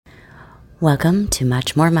Welcome to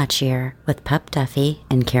Much More Muchier with Pup Duffy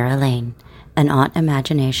and Kara Lane, an Aunt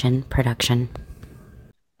Imagination production.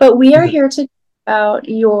 But we are here to talk about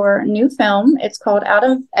your new film. It's called Out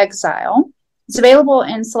of Exile. It's available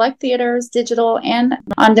in select theaters, digital, and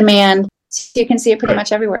on demand. So you can see it pretty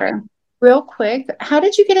much everywhere. Real quick, how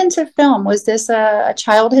did you get into film? Was this a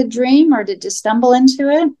childhood dream or did you stumble into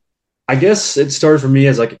it? I guess it started for me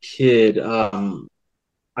as like a kid.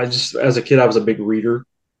 As a kid, I was a big reader.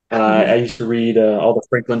 I used to read all the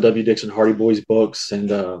Franklin W. Dixon Hardy Boys books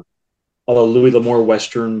and all the Louis L'Amour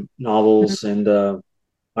Western novels. And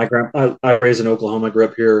I raised in Oklahoma. I grew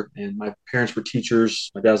up here, and my parents were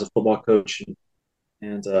teachers. My dad was a football coach,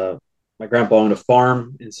 and my grandpa owned a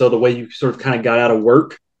farm. And so the way you sort of kind of got out of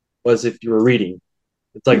work was if you were reading.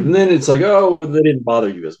 It's like, and then it's like, oh, they didn't bother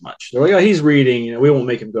you as much. They're like, oh, he's reading. We won't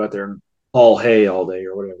make him go out there and haul hay all day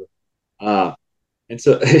or whatever. And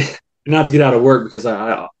so, not to get out of work because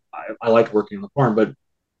I liked working on the farm, but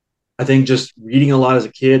I think just reading a lot as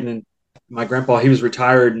a kid. And then my grandpa, he was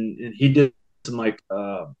retired, and he did some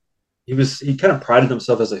he kind of prided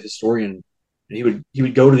himself as a historian. And he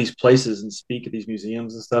would go to these places and speak at these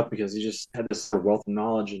museums and stuff because he just had this wealth of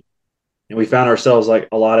knowledge. And we found ourselves like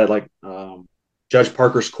a lot at Judge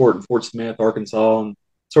Parker's Court in Fort Smith, Arkansas, and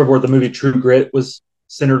sort of where the movie True Grit was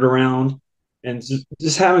centered around. And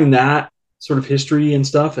just having that sort of history and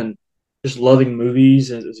stuff, and just loving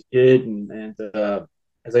movies as a kid, and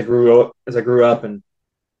as I grew up and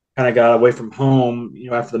kind of got away from home,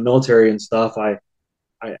 after the military and stuff, I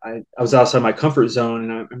was outside my comfort zone,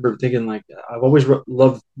 and I remember thinking like, I've always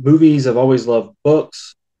loved movies, I've always loved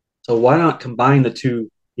books, so why not combine the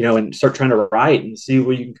two, and start trying to write and see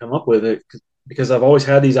what you can come up with it, because I've always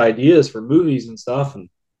had these ideas for movies and stuff,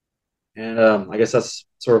 and I guess that's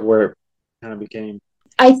sort of where it kind of became.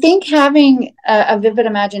 I think having a vivid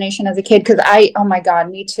imagination as a kid, because oh my God,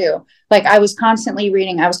 me too. Like I was constantly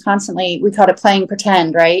reading. We called it playing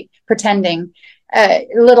pretend, right? Pretending.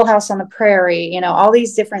 Little House on the Prairie, all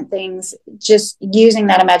these different things, just using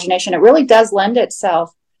that imagination. It really does lend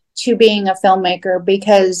itself to being a filmmaker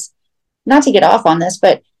because, not to get off on this,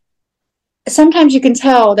 but sometimes you can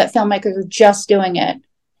tell that filmmakers are just doing it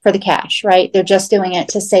for the cash, right? They're just doing it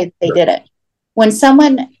to say they did it. When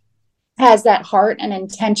someone has that heart and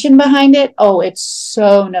intention behind it, oh, it's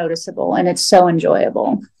so noticeable and it's so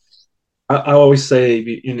enjoyable. I always say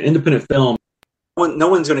in independent film, no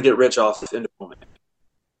one's going to get rich off of independent.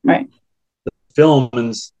 Right. The film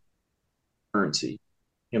is currency,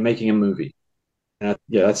 making a movie. And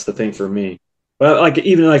that's the thing for me. But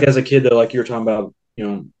even as a kid, though, like you were talking about,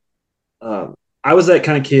 I was that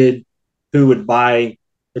kind of kid who would buy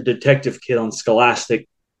the detective kit on Scholastic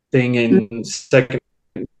thing in second,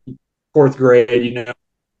 fourth grade,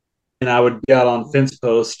 and I would be out on fence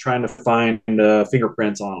posts trying to find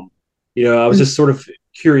fingerprints on them. I was just sort of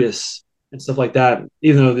curious and stuff like that,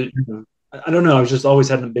 even though, I don't know, I was just always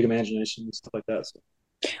having a big imagination and stuff like that. So.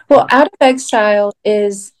 Well, Out of Exile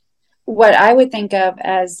is what I would think of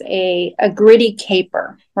as a gritty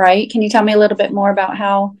caper, right? Can you tell me a little bit more about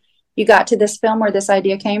how you got to this film, where this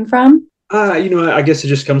idea came from? I guess it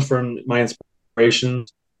just comes from my inspiration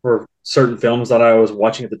for certain films that I was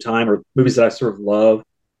watching at the time, or movies that I sort of love.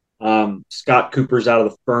 Scott Cooper's Out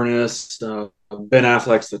of the Furnace, Ben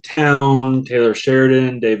Affleck's The Town, Taylor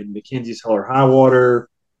Sheridan, David Mackenzie's Hell or High Water.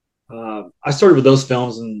 I started with those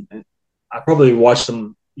films, and I probably watched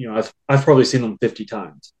them. I've probably seen them 50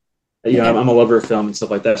 times. I'm a lover of film and stuff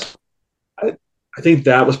like that. So I think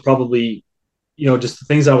that was probably, just the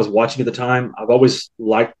things I was watching at the time. I've always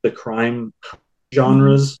liked the crime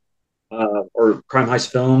genres, or crime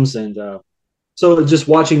heist films, and so just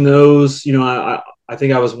watching those, I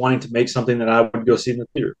think I was wanting to make something that I would go see in the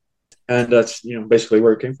theater, and that's basically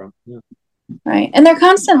where it came from. Yeah. Right, and they're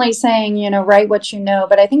constantly saying, write what you know,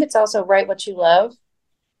 but I think it's also write what you love.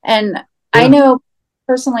 And yeah. I know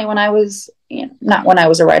personally, when I was, not when I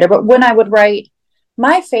was a writer, but when I would write,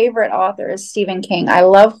 my favorite author is Stephen King. I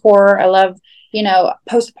love horror. I love,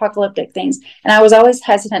 post-apocalyptic things. And I was always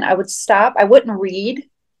hesitant. I would stop. I wouldn't read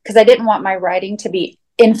because I didn't want my writing to be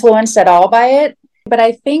influenced at all by it. But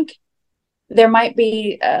I think there might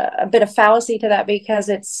be a bit of fallacy to that, because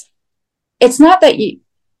it's not that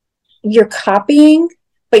you're copying,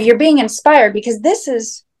 but you're being inspired, because this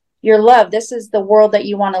is your love. This is the world that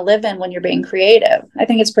you want to live in when you're being creative. I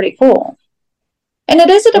think it's pretty cool. And it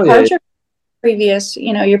is a departure from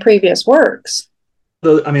your previous works.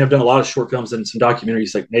 I've done a lot of short films and some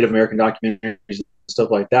documentaries, like Native American documentaries and stuff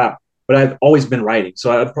like that. But I've always been writing.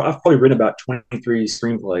 So I've probably written about 23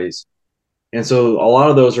 screenplays. And so a lot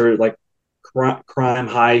of those are like crime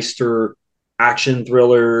heist or action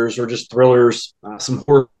thrillers, or just thrillers, some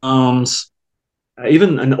horror films,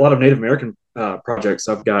 even a lot of Native American projects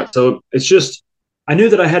I've got. So it's just, I knew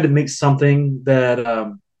that I had to make something that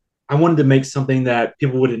I wanted to make something that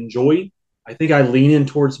people would enjoy. I think I lean in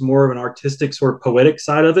towards more of an artistic, sort of poetic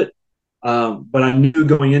side of it. But I knew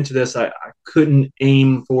going into this, I couldn't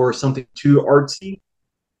aim for something too artsy.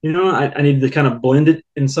 I needed to kind of blend it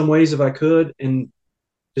in some ways if I could, and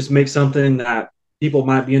just make something that people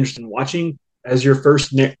might be interested in watching as your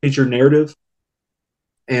first feature narrative.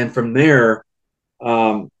 And from there,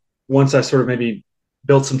 um, once I sort of maybe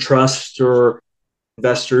built some trust or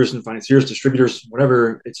investors and financiers, distributors,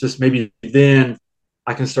 whatever, it's just maybe then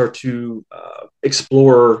I can start to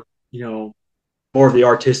explore, more of the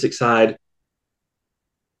artistic side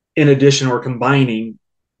in addition or combining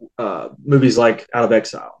movies like Out of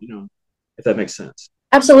Exile, if that makes sense.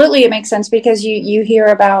 Absolutely, it makes sense because you hear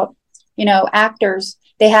about, actors,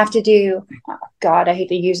 they have to do, oh God, I hate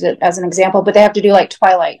to use it as an example, but they have to do like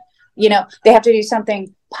Twilight. They have to do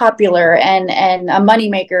something popular and a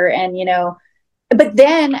moneymaker, and but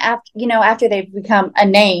then after they've become a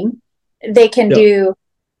name, they can do,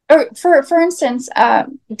 or for instance,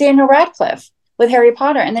 Daniel Radcliffe with Harry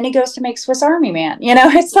Potter, and then he goes to make Swiss Army Man.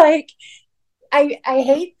 It's like I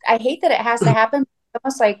hate that it has to happen. It's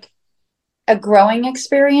almost like a growing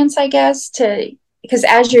experience, I guess, because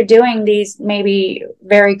as you're doing these maybe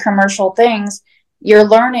very commercial things, you're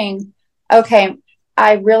learning, okay,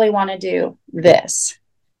 I really want to do this.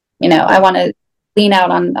 I want to lean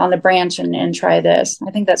out on the branch and try this.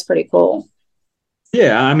 I think that's pretty cool.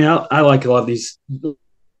 Yeah, I mean, I like a lot of these.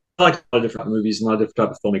 I like a lot of different movies and a lot of different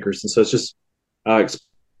types of filmmakers, and so it's just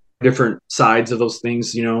different sides of those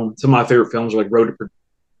things. Some of my favorite films are like Road to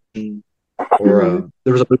Perdition, or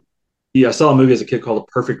there was a movie, I saw a movie as a kid called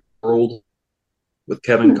The Perfect World with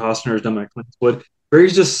Kevin Costner, done by Clint Eastwood. Very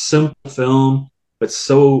just simple film, but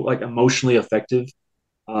so like emotionally effective.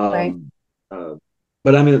 Right.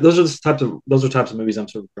 But I mean, those are types of movies I'm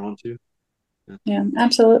sort of drawn to. Yeah,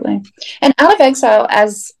 absolutely. And Out of Exile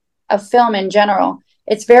as a film in general,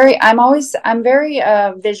 I'm very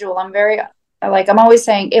visual. I'm always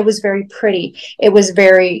saying it was very pretty. It was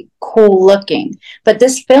very cool looking. But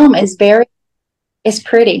this film is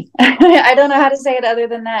pretty. I don't know how to say it other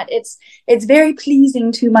than that. It's very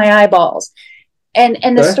pleasing to my eyeballs.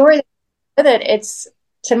 And the story with it, it's,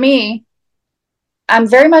 to me, I'm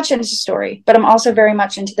very much into story, but I'm also very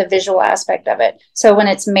much into the visual aspect of it. So when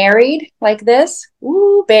it's married like this,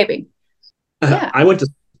 ooh, baby. Yeah. I went to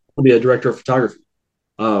be a director of photography.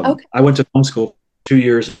 Okay. I went to film school 2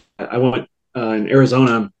 years. I went in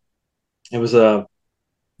Arizona. It was a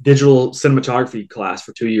digital cinematography class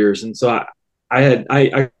for 2 years, and so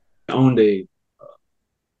I owned a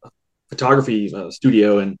photography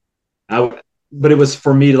studio, and but it was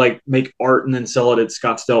for me to like make art and then sell it at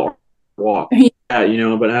Scottsdale Walk.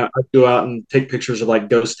 Yeah, but I'd go out and take pictures of like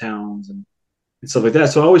ghost towns and stuff like that.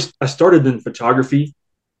 So I started in photography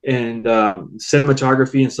and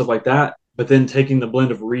cinematography and stuff like that, but then taking the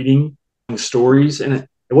blend of reading stories. And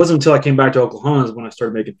it wasn't until I came back to Oklahoma when I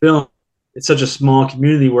started making film. It's such a small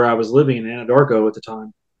community where I was living in Anadarko at the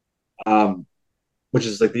time, which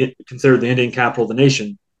is like considered the Indian capital of the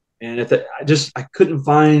nation. And I couldn't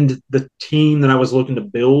find the team that I was looking to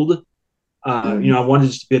build. I wanted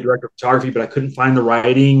just to be a director of photography, but I couldn't find the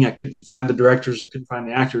writing. I couldn't find the directors, couldn't find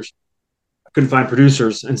the actors, I couldn't find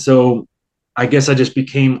producers. And so I guess I just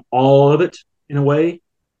became all of it in a way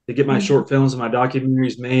to get my short films and my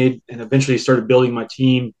documentaries made, and eventually started building my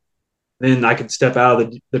team. Then I could step out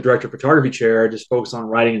of the director of photography chair, just focus on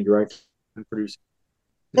writing and directing and producing.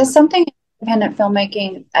 There's something in independent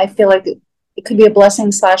filmmaking, I feel like it could be a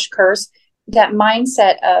blessing / curse. That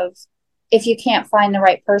mindset of, if you can't find the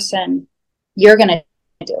right person, you're going to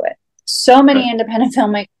do it. So many independent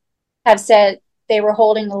filmmakers have said they were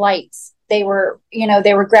holding the lights. They were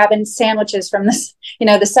grabbing sandwiches from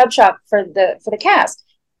the sub shop for the cast.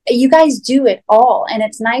 You guys do it all. And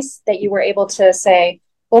it's nice that you were able to say,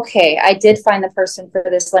 okay, I did find the person for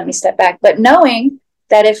this. Let me step back. But knowing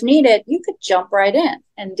that if needed, you could jump right in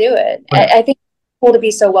and do it. Right. I think it's cool to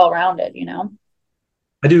be so well-rounded,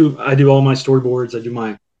 I do all my storyboards.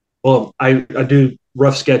 I do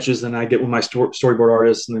rough sketches, and I get with my storyboard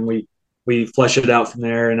artists, and then we flesh it out from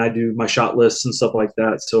there, and I do my shot lists and stuff like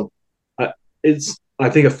that. So I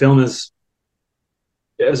think a film is,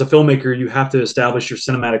 as a filmmaker, you have to establish your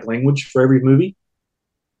cinematic language for every movie.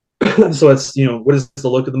 So it's, what is the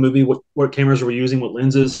look of the movie? What cameras are we using? What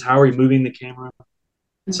lenses? How are we moving the camera?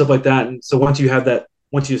 And stuff like that. And so once you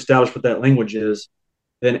establish what that language is,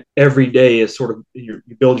 then every day is sort of, you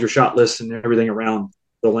build your shot lists and everything around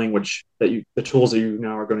the language the tools that you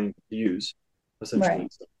now are going to use, essentially.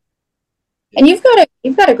 Right. And you've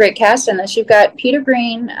got a great cast in this. You've got Peter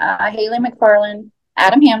Green, Haley McFarlane,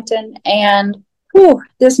 Adam Hampton, and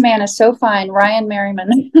this man is so fine, Ryan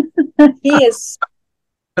Merriman. He is.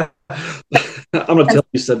 I'm gonna tell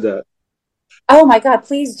you said that. Oh my God,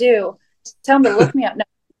 please do tell him to look me up. No,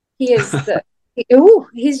 he is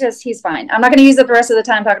he's fine. I'm not going to use it the rest of the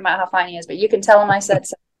time talking about how fine he is, but you can tell him I said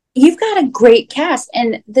so. You've got a great cast,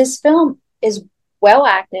 and this film is well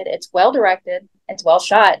acted. It's well directed. It's well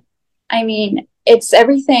shot. I mean, it's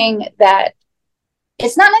everything that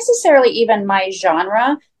it's not necessarily even my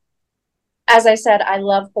genre. As I said, I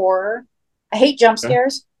love horror. I hate jump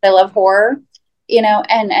scares. I love horror,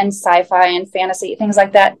 and sci-fi and fantasy, things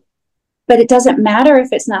like that. But it doesn't matter if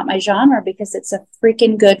it's not my genre because it's a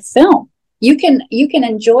freaking good film. You can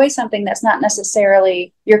enjoy something that's not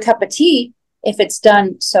necessarily your cup of tea if it's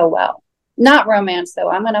done so well. Not romance, though.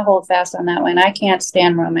 I'm going to hold fast on that one. I can't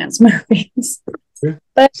stand romance movies.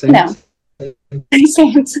 But,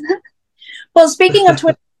 Well, speaking of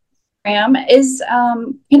Twitter,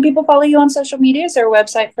 can people follow you on social media? Is there a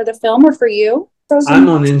website for the film or for you? I'm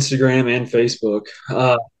on Instagram and Facebook.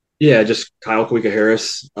 Just Kyle Kauwika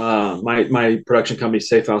Harris. My production company,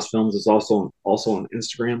 Safe House Films, is also on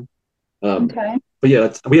Instagram. Okay. But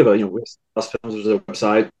yeah, we have Safe House Films. There's a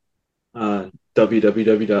website,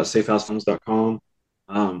 www.safehousefilms.com.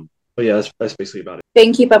 But yeah, that's basically about it. They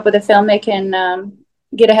can keep up with the film. They can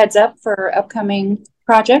get a heads up for upcoming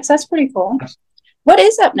projects. That's pretty cool. What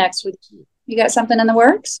is up next with you? You got something in the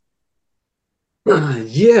works?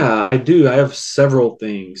 Yeah, I do. I have several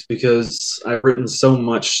things because I've written so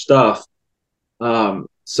much stuff.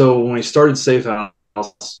 So when we started Safe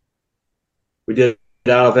House, we did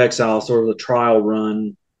Out of Exile, sort of the trial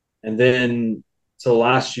run. And then so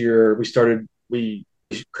last year we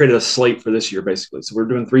created a slate for this year, basically. So we're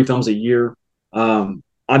doing 3 films a year. I'm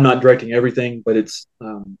not directing everything, but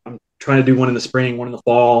I'm trying to do one in the spring, one in the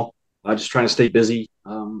fall. Just trying to stay busy.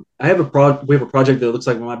 We have a project that looks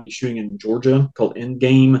like we might be shooting in Georgia called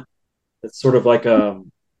Endgame. It's sort of like a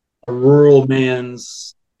rural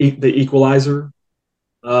man's The Equalizer.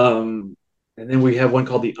 And then we have one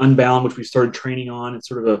called The Unbound, which we started training on. It's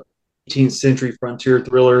sort of a 18th century frontier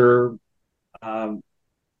thriller.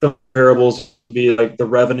 Film parables would be like The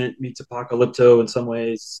Revenant meets Apocalypto in some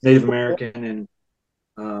ways, Native American,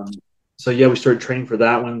 and so yeah, we started training for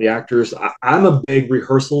that one. The actors, I'm a big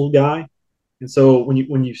rehearsal guy, and so when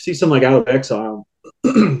you see something like Out of Exile,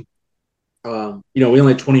 we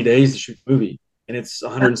only had 20 days to shoot the movie, and it's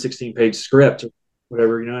 116-page script or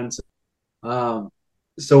whatever, and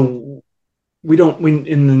so we don't.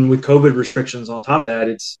 And then with COVID restrictions on top of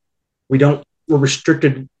that, we're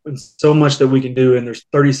restricted in so much that we can do, and there's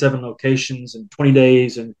 37 locations and 20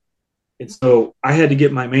 days, and so I had to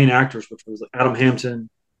get my main actors, which was Adam Hampton,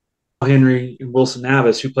 Henry, and Wilson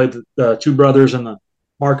Navis, who played the 2 brothers and the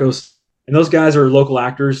Marcos. And those guys are local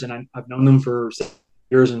actors, and I've known them for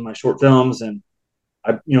years in my short films. And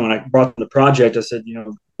when I brought them the project, I said,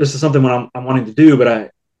 this is something I'm wanting to do,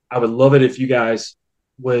 but I would love it if you guys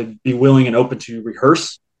would be willing and open to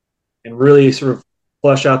rehearse and really sort of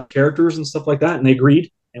flesh out the characters and stuff like that. And they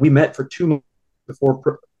agreed. And we met for 2 months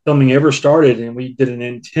before filming ever started, and we did an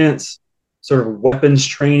intense sort of weapons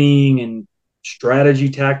training and strategy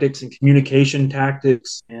tactics and communication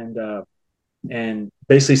tactics, and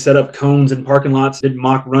basically set up cones in parking lots, did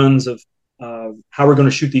mock runs of how we're going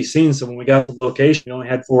to shoot these scenes. So when we got to the location, we only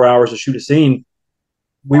had 4 hours to shoot a scene.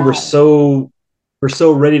 We were so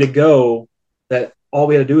ready to go that all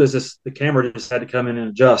we had to do is the camera just had to come in and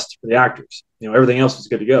adjust for the actors. Everything else was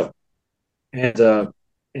good to go. And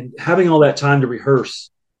having all that time to rehearse,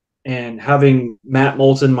 and having Matt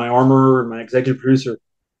Moulton, my armorer, and my executive producer,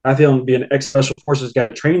 I feel him being an ex-special forces guy,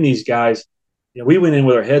 train these guys. We went in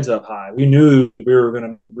with our heads up high. We knew we were going to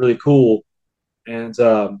be really cool, and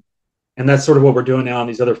that's sort of what we're doing now in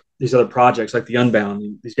these other projects, like The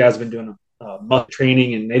Unbound. These guys have been doing muscle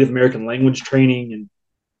training and Native American language training, and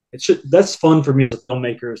that's fun for me as a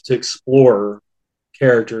filmmaker, is to explore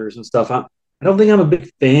characters and stuff. I don't think I'm a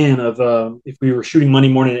big fan of if we were shooting Monday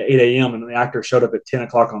morning at 8 a.m. and the actor showed up at 10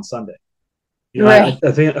 o'clock on Sunday. Right.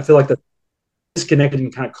 I feel like that's disconnected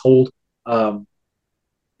and kind of cold, and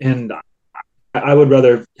I would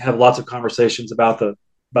rather have lots of conversations about the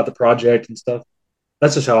project and stuff.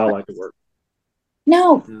 That's just how I like to work.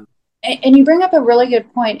 No, yeah. And you bring up a really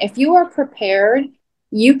good point. If you are prepared,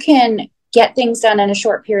 you can get things done in a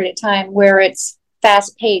short period of time where it's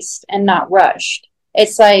fast paced and not rushed.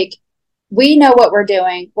 It's like, we know what we're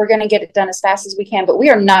doing. We're going to get it done as fast as we can, but we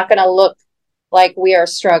are not going to look like we are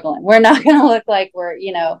struggling. We're not going to look like we're,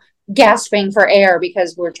 gasping for air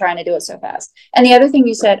because we're trying to do it so fast. And the other thing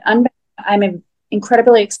you said, I'm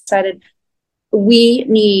incredibly excited. we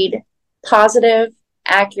need positive,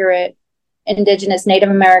 accurate, Indigenous, Native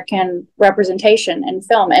American representation in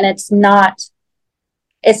film. And it's not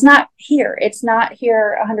here. It's not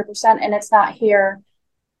here 100%. And it's not here.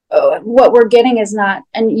 What we're getting is not,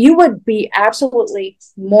 and you would be absolutely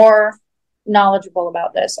more knowledgeable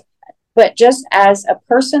about this. But just as a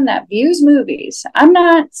person that views movies, I'm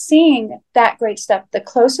not seeing that great stuff. The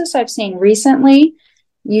closest I've seen recently,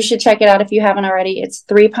 you should check it out if you haven't already. It's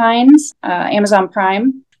Three Pines, Amazon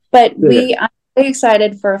Prime. But I'm really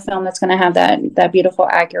excited for a film that's going to have that beautiful,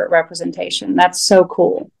 accurate representation. That's so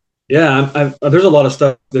cool. Yeah, there's a lot of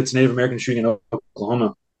stuff that's Native American shooting in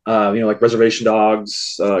Oklahoma. Like Reservation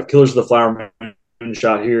Dogs, Killers of the Flower Moon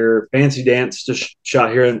shot here, Fancy Dance just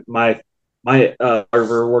shot here. And my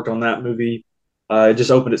partner worked on that movie. It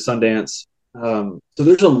just opened at Sundance. So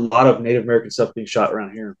there's a lot of Native American stuff being shot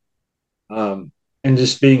around here. And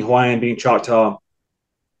just being Hawaiian, being Choctaw,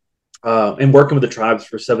 and working with the tribes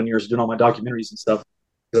for 7 years, doing all my documentaries and stuff.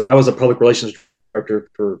 I was a public relations director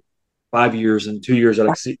for 5 years and 2 years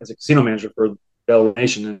as a casino manager for Bell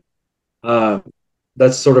Nation. And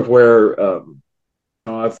that's sort of where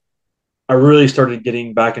I really started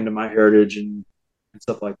getting back into my heritage and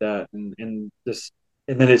stuff like that. And then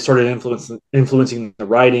it started influencing the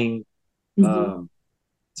writing. Mm-hmm.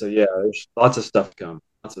 So yeah, there's lots of stuff to come.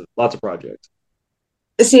 Lots of projects.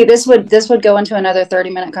 See, this would go into another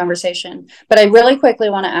 30-minute conversation, but I really quickly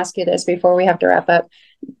want to ask you this before we have to wrap up.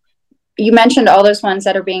 You mentioned all those ones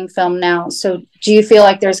that are being filmed now. So do you feel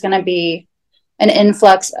like there's going to be an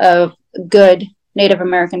influx of good Native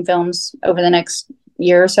American films over the next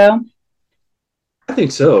year or so? I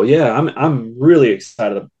think so. Yeah, I'm really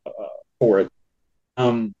excited for it.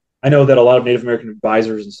 I know that a lot of Native American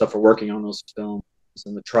advisors and stuff are working on those films,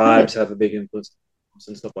 and the tribes have a big influence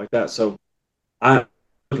and stuff like that. So I'm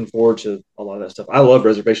looking forward to a lot of that stuff. I love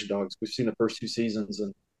Reservation Dogs. We've seen the first 2 seasons,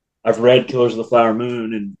 and I've read Killers of the Flower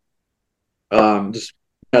Moon, and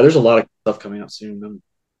there's a lot of stuff coming out soon.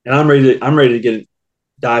 And I'm ready to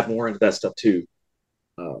dive more into that stuff too.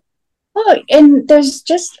 And there's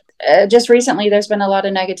just recently there's been a lot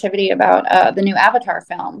of negativity about the new Avatar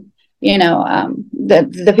film.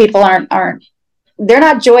 The people aren't they're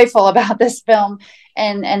not joyful about this film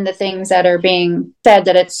and the things that are being said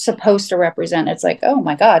that it's supposed to represent. It's like, oh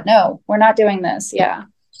my God, no, we're not doing this. Yeah.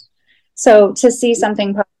 So to see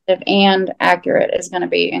something positive and accurate is going to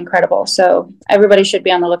be incredible. So everybody should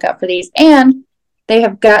be on the lookout for these. And they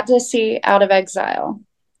have got to see Out of Exile.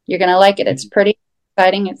 You're going to like it. It's pretty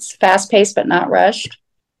exciting. It's fast paced, but not rushed.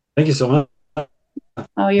 Thank you so much.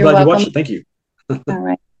 Oh, you're welcome. Glad you watched it. Thank you. All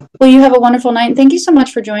right. Well, you have a wonderful night. Thank you so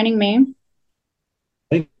much for joining me.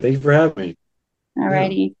 Thank you for having me. All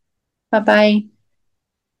righty. Yeah. Bye-bye.